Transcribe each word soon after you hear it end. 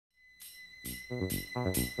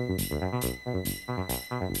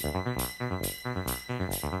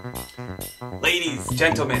Ladies,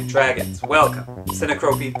 gentlemen, dragons, welcome.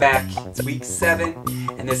 Cinecropy back. It's week 7,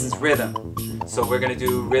 and this is rhythm. So we're going to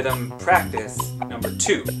do rhythm practice number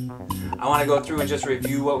 2. I want to go through and just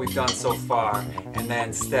review what we've done so far, and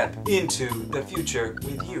then step into the future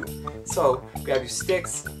with you. So grab your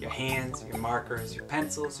sticks, your hands, your markers, your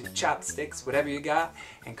pencils, your chopsticks, whatever you got,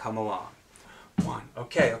 and come along. 1.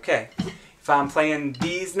 Okay. If I'm playing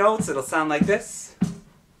these notes, it'll sound like this.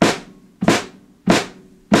 1,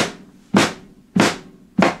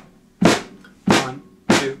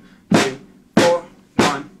 2, 3, 4.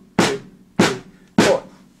 1, 2, 3, 4.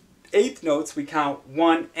 Eighth notes, we count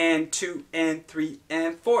 1 and 2 and 3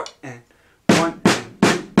 and 4 and 1 and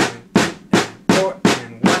 2 and 3 and 4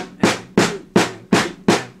 and 1 and 2 and 3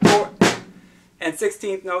 and 4 and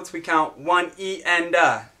 16th notes, we count 1 E and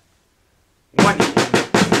 1 E.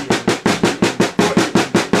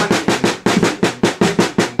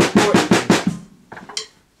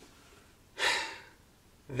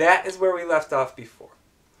 That is where we left off before.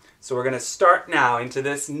 So we're going to start now into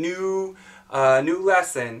this new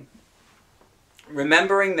lesson,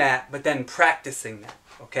 remembering that, but then practicing that,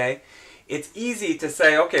 okay? It's easy to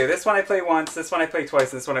say, okay, this one I play once, this one I play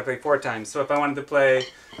twice, and this one I play 4 times. So if I wanted to play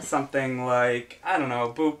something like, I don't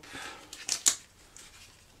know, boop,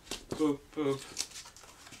 boop, boop,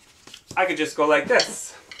 I could just go like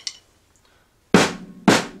this.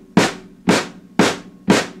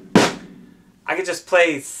 I could just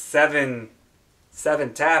play seven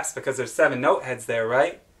taps because there's 7 note heads there,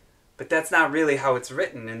 right? But that's not really how it's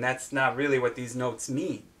written, and that's not really what these notes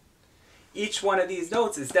mean. Each one of these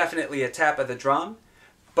notes is definitely a tap of the drum,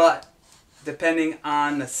 but depending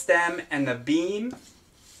on the stem and the beam,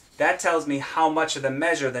 that tells me how much of the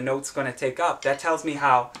measure the note's going to take up. That tells me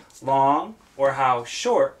how long or how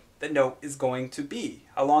short the note is going to be,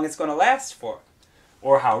 how long it's going to last for.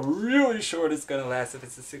 Or how really short it's going to last if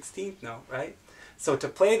it's the 16th note, right? So to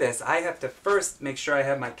play this, I have to first make sure I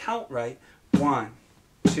have my count right. 1,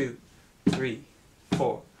 2, 3,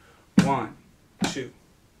 4. 1, 2,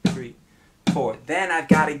 3, 4. Then I've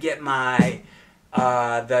got to get my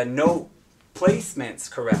the note placements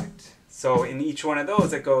correct. So in each one of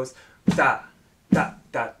those, it goes da da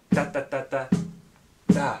da da da da da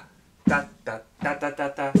da da da da da da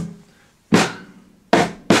da.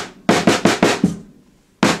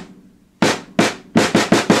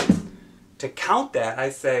 To count that, I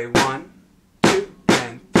say 1, 2,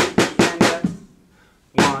 and 3 and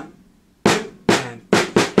 1, 2, and 3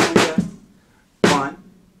 and 1,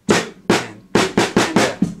 2, and 3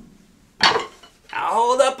 and Now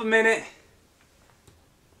hold up a minute.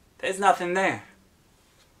 There's nothing there.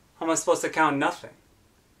 How am I supposed to count nothing?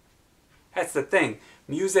 That's the thing.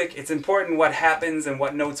 Music, it's important what happens and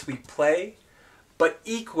what notes we play, but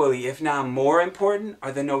equally, if not more important,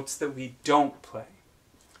 are the notes that we don't play.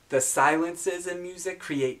 The silences in music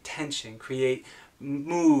create tension, create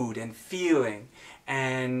mood and feeling,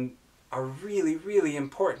 and are really, really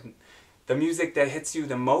important. The music that hits you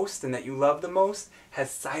the most and that you love the most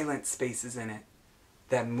has silent spaces in it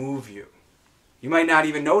that move you. You might not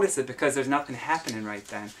even notice it because there's nothing happening right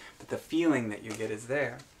then, but the feeling that you get is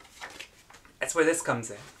there. That's where this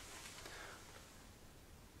comes in.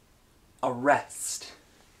 A rest.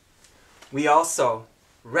 We also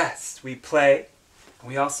rest. We play. And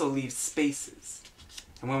we also leave spaces.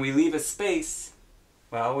 And when we leave a space,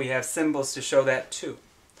 well, we have symbols to show that too.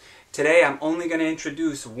 Today I'm only going to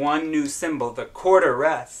introduce one new symbol, the quarter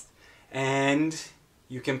rest. And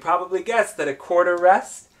you can probably guess that a quarter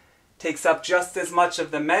rest takes up just as much of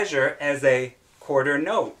the measure as a quarter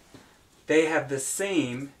note. They have the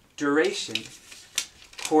same duration.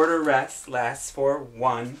 Quarter rest lasts for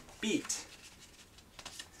 1 beat.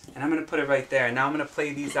 And I'm going to put it right there. And now I'm going to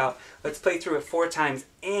play these out. Let's play through it 4 times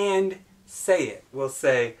and say it. We'll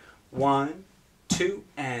say 1, 2,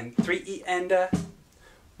 and 3 E and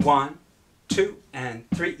 1, 2, and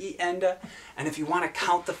 3 E and And if you want to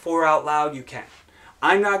count the 4 out loud, you can.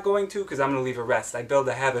 I'm not going to because I'm going to leave a rest. I build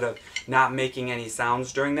a habit of not making any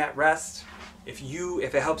sounds during that rest. If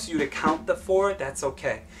it helps you to count the 4, that's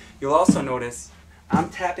okay. You'll also notice I'm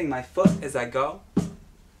tapping my foot as I go.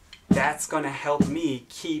 That's going to help me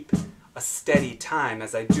keep a steady time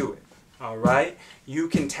as I do it. Alright? You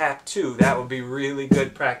can tap too. That will be really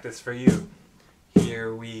good practice for you.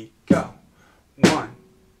 Here we go. 1,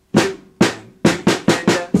 2, and 3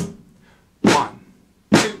 and 1,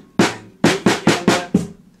 2, and 3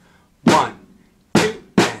 and 1, 2,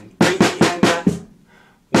 and 3 and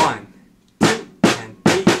 1, 2, and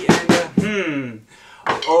 3 and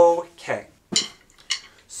Okay.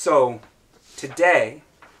 So today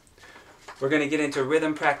we're going to get into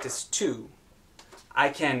rhythm practice 2. I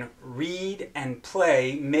can read and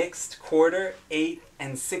play mixed quarter, eighth,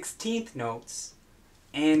 and 16th notes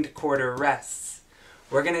and quarter rests.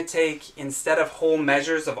 We're going to take, instead of whole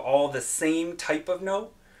measures of all the same type of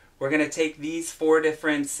note, we're going to take these 4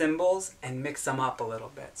 different symbols and mix them up a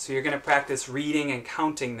little bit. So you're going to practice reading and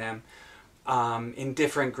counting them in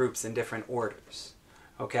different groups in different orders.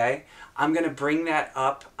 Okay? I'm going to bring that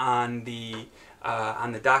up on the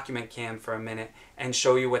document cam for a minute and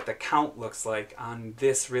show you what the count looks like on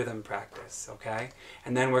this rhythm practice. Okay?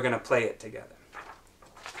 And then we're going to play it together.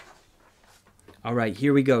 All right,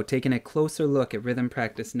 here we go, taking a closer look at rhythm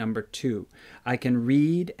practice number 2. I can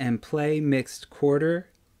read and play mixed quarter,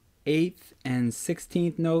 eighth, and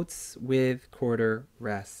 16th notes with quarter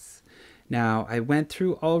rests. Now, I went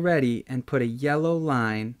through already and put a yellow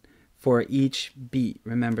line for each beat.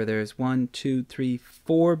 Remember, there's 1, 2, 3,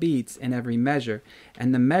 4 beats in every measure,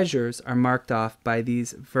 and the measures are marked off by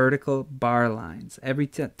these vertical bar lines. Every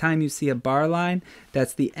time you see a bar line,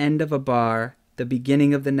 that's the end of a bar, the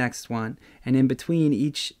beginning of the next one, and in between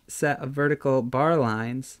each set of vertical bar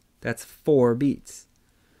lines, that's 4 beats.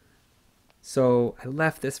 So I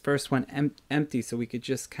left this first one empty so we could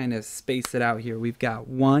just kind of space it out here. We've got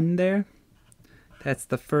 1 there, that's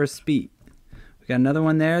the first beat. We got another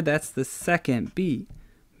one there, that's the second beat.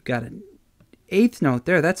 We've got an 8th note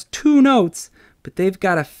there, that's 2 notes, but they've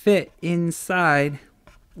got to fit inside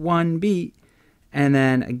 1 beat, and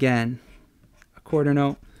then again, a quarter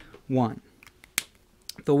note, 1.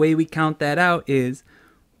 The way we count that out is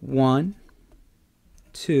 1,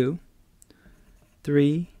 2,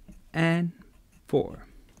 3, and 4.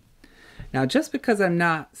 Now, just because I'm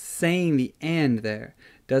not saying the and there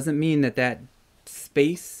doesn't mean that that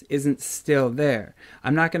space isn't still there.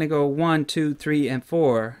 I'm not going to go 1, 2, 3, and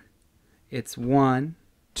 4. It's 1,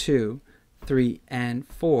 2, 3, and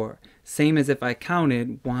 4. Same as if I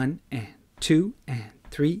counted 1 and 2 and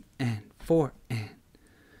 3 and 4 and.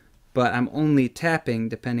 But I'm only tapping,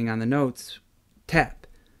 depending on the notes, tap,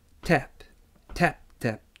 tap, tap,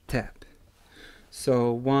 tap, tap.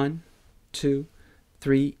 So 1, 2,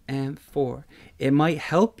 3, and 4. It might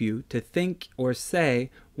help you to think or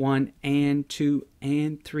say 1 and 2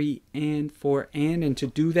 and 3 and 4 and to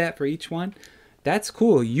do that for each one. That's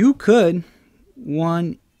cool. You could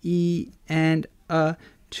 1 E and a,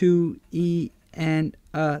 2 E and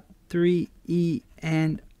a, 3 E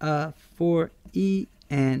and a, 4 E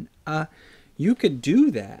and a. You could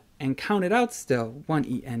do that and count it out still. 1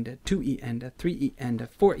 E and a, 2 E and a, 3 E and a,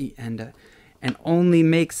 4 E and a, and only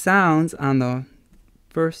make sounds on the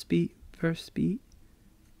first beat, first,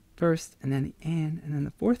 and then the and then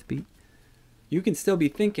the 4th beat. You can still be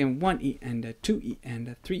thinking 1 E and a, 2 E and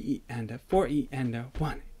a, 3 E and a, 4 E and a,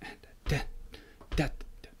 1 and a, da, da,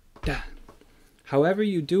 da, da. However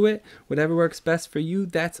you do it, whatever works best for you,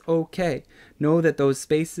 that's okay. Know that those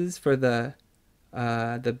spaces for the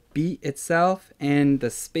beat itself and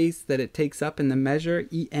the space that it takes up in the measure,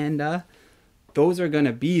 E and a, those are going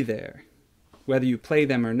to be there. Whether you play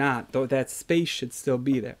them or not, though that space should still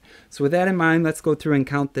be there. So with that in mind, let's go through and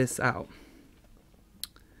count this out.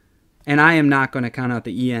 And I am not going to count out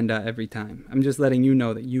the E and a every time. I'm just letting you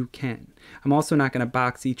know that you can. I'm also not going to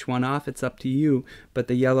box each one off. It's up to you, but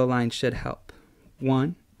the yellow line should help.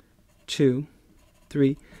 1, 2,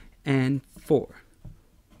 3, and 4.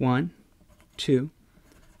 1, 2,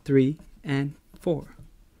 3, and 4.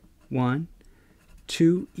 1,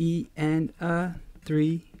 2 E and a,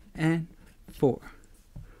 3 and 4.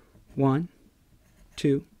 1,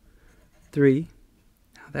 2, 3.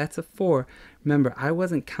 Now that's a 4. Remember, I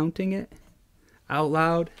wasn't counting it out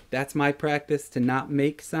loud. That's my practice, to not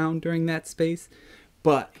make sound during that space.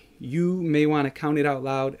 But you may want to count it out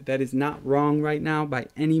loud. That is not wrong right now by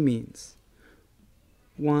any means.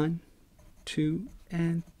 1, 2,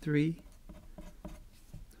 and 3.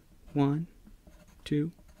 1,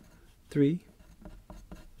 2, 3.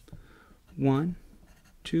 1,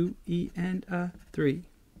 2 E and a, 3.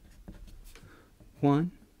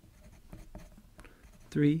 1,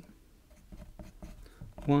 3.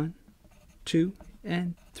 1, 2,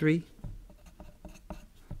 and 3.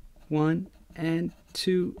 1 and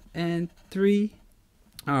 2 and 3.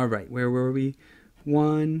 All right, where were we?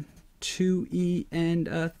 1, 2 E and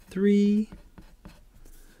a, 3.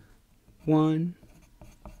 1,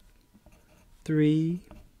 3.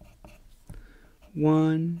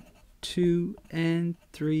 1, 2 and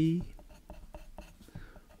 3.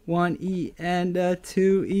 1 E and a,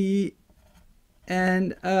 2 E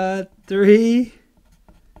and a, 3.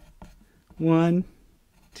 1,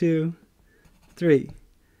 2, 3.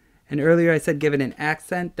 And earlier I said give it an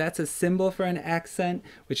accent. That's a symbol for an accent,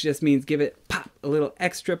 which just means give it pop, a little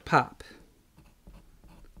extra pop.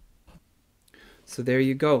 So there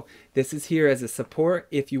you go. This is here as a support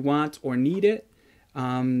if you want or need it.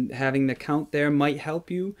 Having the count there might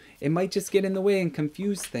help you. It might just get in the way and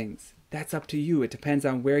confuse things. That's up to you. It depends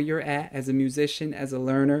on where you're at as a musician, as a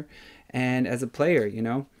learner, and as a player, you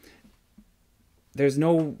know. There's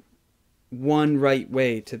no one right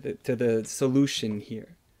way to the solution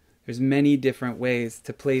here. There's many different ways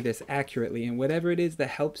to play this accurately, and whatever it is that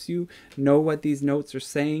helps you know what these notes are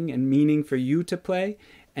saying and meaning for you to play,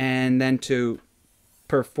 and then to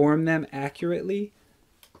perform them accurately,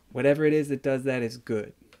 whatever it is that does that is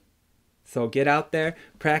good. So get out there,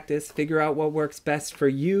 practice, figure out what works best for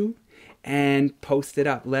you, and post it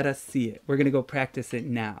up. Let us see it. We're going to go practice it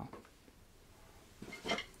now.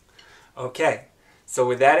 Okay, so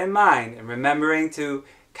with that in mind, and remembering to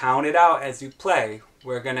count it out as you play,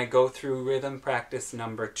 we're going to go through rhythm practice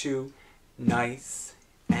number 2, nice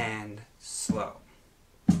and slow.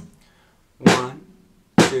 1,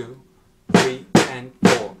 2, 3, and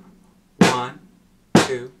 4. 1,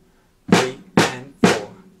 2, 3, and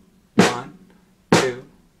 4. 1, 2,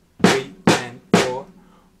 3, and 4.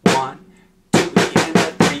 1, 2, 3, and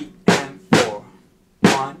a 3 and 4.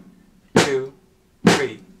 1, 2,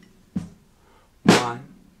 3. 1,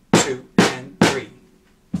 2, and 3.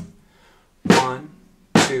 1,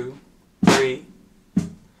 2, 3.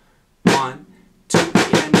 1, 2,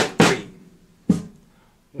 3, and a 3.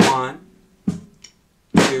 1,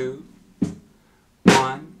 2,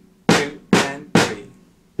 1, 2, and 3.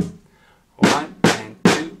 1 and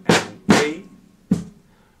 2 and 3.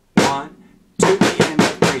 1, 2, 3, and a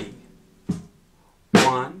 3.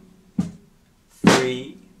 1,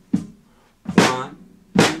 3. 1,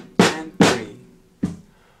 2, and 3.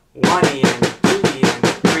 1 E and 2 E and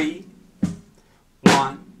 3.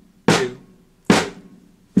 1, 2, 3.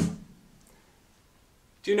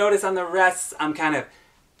 Do you notice on the rests I'm kind of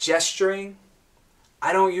gesturing?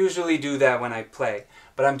 I don't usually do that when I play,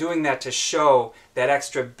 but I'm doing that to show that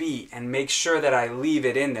extra beat and make sure that I leave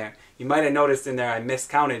it in there. You might have noticed in there I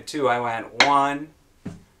miscounted too. I went 1,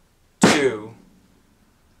 2,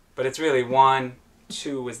 but it's really 1,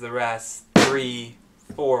 2 was the rest, 3,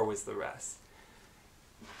 4 was the rest.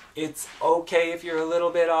 It's okay if you're a little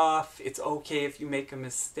bit off. It's okay if you make a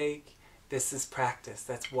mistake. This is practice.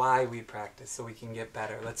 That's why we practice, so we can get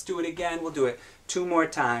better. Let's do it again. We'll do it 2 more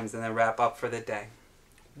times and then wrap up for the day.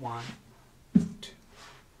 1, 2.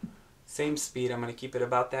 Same speed. I'm going to keep it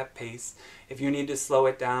about that pace. If you need to slow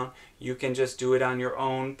it down, you can just do it on your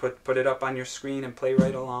own. Put it up on your screen and play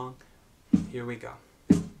right along. Here we go.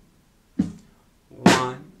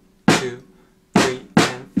 1, 2, 3,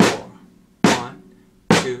 and 4. 1,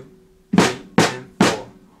 2, 3, and 4.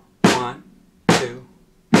 1, 2,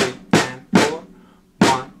 3, and 4.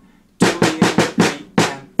 1, 2, 3,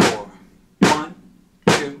 and 4. 1,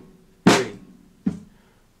 2, 3.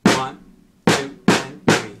 1, 2, and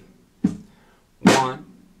 3. 1,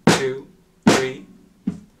 2, 3.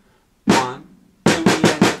 1, 2,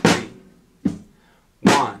 and 3.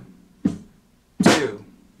 1, 2.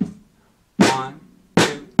 1,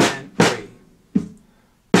 2, and 3.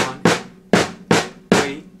 1,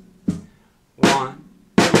 3. 1,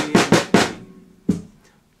 2, and 3.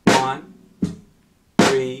 1,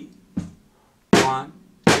 3. 1,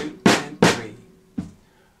 2, and 3.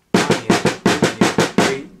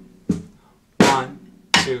 1,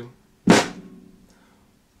 2.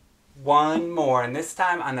 One more, and this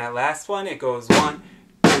time on that last one it goes 1,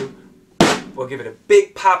 2. We'll give it a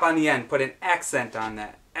big pop on the end. Put an accent on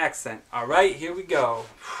that. Accent. All right, here we go.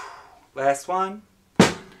 Last one.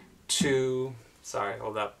 2. Sorry,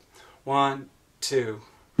 hold up. 1, 2.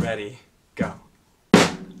 Ready. Go.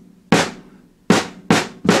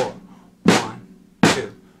 4. 1,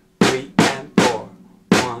 2, 3, and 4.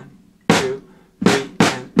 1, 2, 3,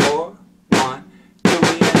 and 4. 1, 2,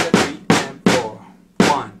 and 3, and 4.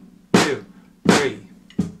 1, 2, 3.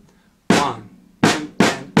 1, 2,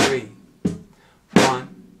 and 3.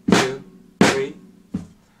 1, 2, 3.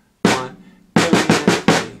 1, 2,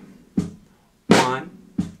 and 3. 1,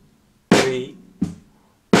 3.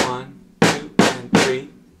 1, 2, and 3.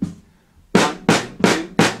 1, and 2,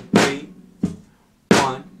 and 3.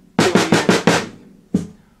 1, 2, and 3.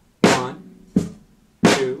 1,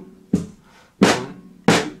 2. 1, 2,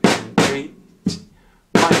 and 3. 1, and 2,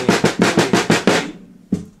 and 3.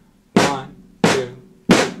 1, 2.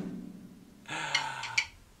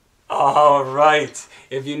 All right.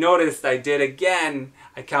 If you noticed, I did again.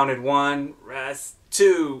 I counted 1, rest,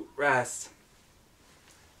 2, rest.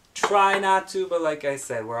 Try not to, but like I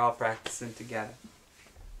said, we're all practicing together.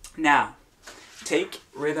 Now, take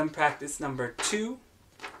rhythm practice number 2,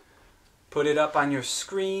 put it up on your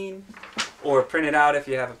screen, or print it out if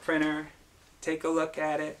you have a printer. Take a look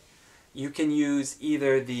at it. you can use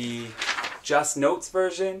either the Just Notes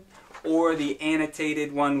version or the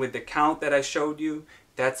annotated one with the count that I showed you.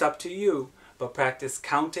 That's up to you, but practice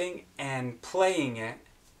counting and playing it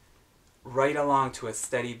right along to a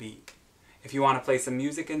steady beat. If you want to play some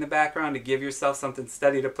music in the background to give yourself something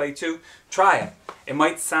steady to play to, try it. It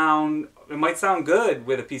might sound good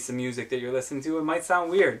with a piece of music that you're listening to. It might sound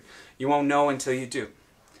weird. You won't know until you do.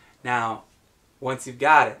 Now, once you've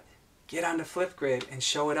got it, get onto Flipgrid and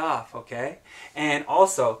show it off, okay? And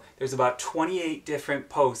also, there's about 28 different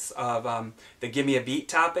posts of the Give Me a Beat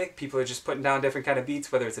topic. People are just putting down different kind of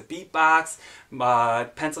beats, whether it's a beatbox,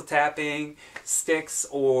 pencil tapping, sticks,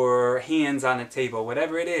 or hands on a table,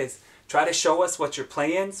 whatever it is. Try to show us what you're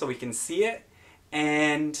playing so we can see it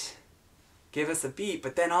and give us a beat.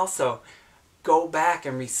 But then also, go back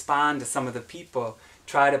and respond to some of the people.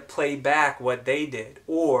 Try to play back what they did,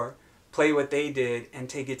 or play what they did and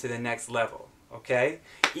take it to the next level, okay?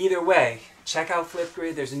 Either way, check out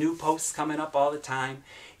Flipgrid. There's new posts coming up all the time.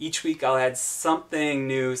 Each week I'll add something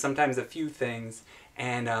new, sometimes a few things,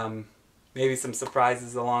 and maybe some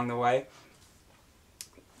surprises along the way.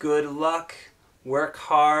 Good luck. Work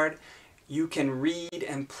hard. You can read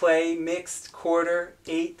and play mixed, quarter,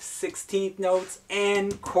 eighth, 16th notes,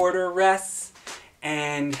 and quarter rests.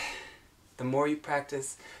 And the more you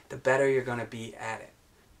practice, the better you're going to be at it.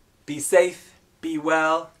 Be safe, be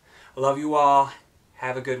well. I love you all.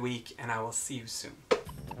 Have a good week, and I will see you soon.